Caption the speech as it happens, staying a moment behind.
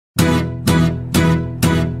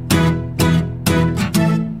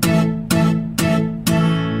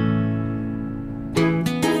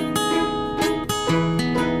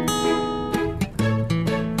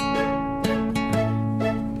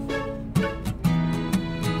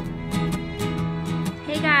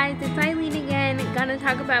guys, it's Eileen again. Gonna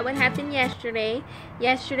talk about what happened yesterday.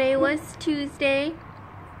 Yesterday was Tuesday.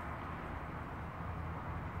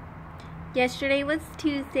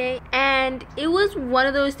 And it was one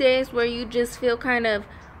of those days where you just feel kind of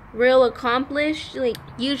real accomplished. Like,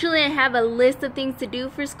 usually I have a list of things to do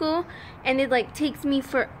for school and it like takes me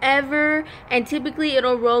forever, and typically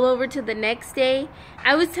it'll roll over to the next day.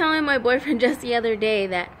 I was telling my boyfriend just the other day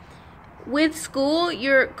that with school,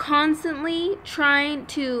 you're constantly trying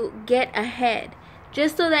to get ahead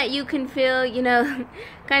just so that you can feel, you know,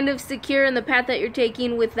 kind of secure in the path that you're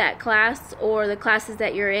taking with that class or the classes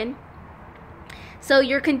that you're in. So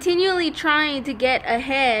you're continually trying to get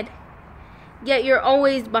ahead, yet you're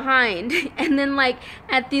always behind. And then like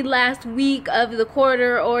at the last week of the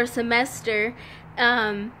quarter or semester,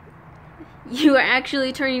 you are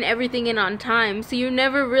actually turning everything in on time. So you're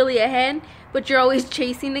never really ahead, but you're always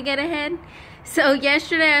chasing to get ahead. So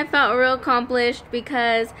yesterday I felt real accomplished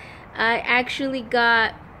because I actually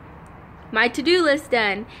got my to-do list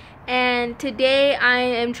done. And today I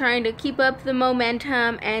am trying to keep up the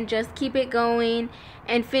momentum and just keep it going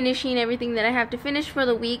and finishing everything that I have to finish for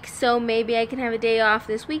the week, so maybe I can have a day off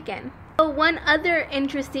this weekend. So one other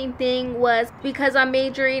interesting thing was, because I'm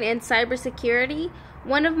majoring in cybersecurity,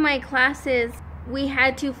 one of my classes we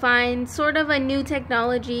had to find sort of a new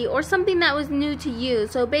technology or something that was new to you.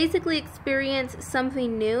 So basically experience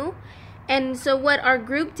something new. And so what our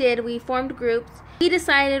group did, we formed groups. We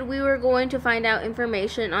decided we were going to find out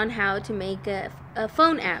information on how to make a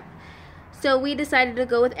phone app. So we decided to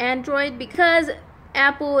go with Android because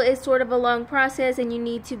Apple is sort of a long process and you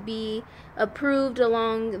need to be approved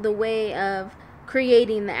along the way of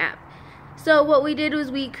creating the app. So what we did was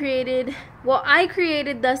I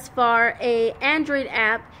created thus far a Android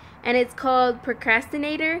app, and it's called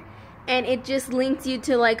Procrastinator, and it just links you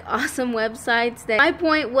to like awesome websites. That my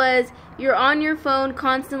point was, you're on your phone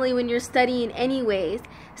constantly when you're studying anyways,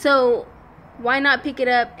 so why not pick it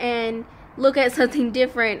up and look at something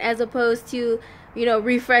different as opposed to, you know,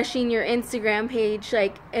 refreshing your Instagram page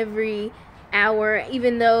like every hour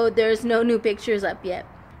even though there's no new pictures up yet.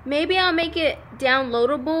 Maybe I'll make it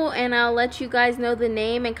downloadable and I'll let you guys know the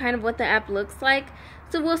name and kind of what the app looks like.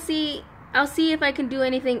 So we'll see. I'll see if I can do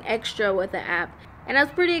anything extra with the app. And I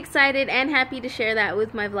was pretty excited and happy to share that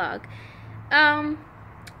with my vlog.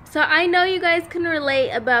 So I know you guys can relate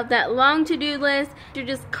about that long to-do list you're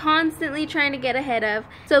just constantly trying to get ahead of.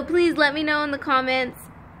 So please let me know in the comments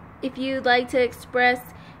if you'd like to express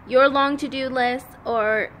your long to-do list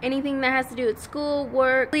or anything that has to do with school,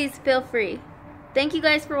 work. Please feel free. Thank you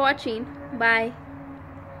guys for watching. Bye.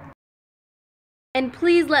 And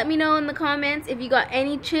please let me know in the comments if you got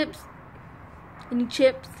any chips.